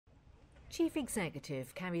Chief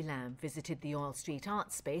Executive Carrie Lam visited the Oil Street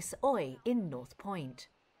art space Oi in North Point.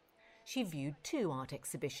 She viewed 2 art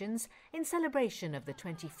exhibitions in celebration of the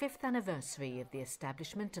 25th anniversary of the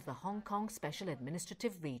establishment of the Hong Kong Special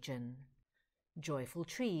Administrative Region. Joyful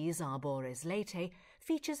Trees Arbores Leyte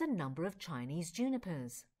features a number of Chinese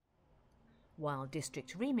junipers, while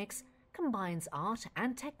District Remix combines art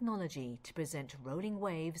and technology to present rolling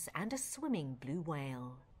waves and a swimming blue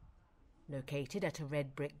whale. Located at a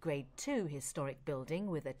red brick Grade 2 historic building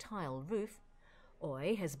with a tile roof,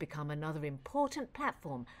 Oi has become another important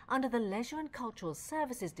platform under the Leisure and Cultural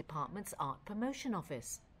Services Department's Art Promotion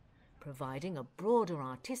Office, providing a broader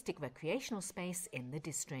artistic recreational space in the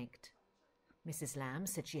district. Mrs. Lam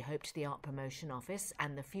said she hoped the Art Promotion Office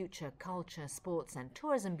and the future Culture, Sports and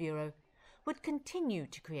Tourism Bureau would continue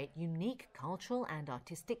to create unique cultural and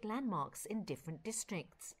artistic landmarks in different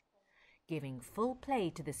districts, giving full play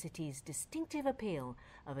to the city's distinctive appeal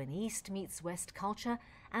of an East meets West culture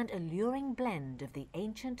and alluring blend of the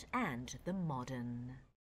ancient and the modern.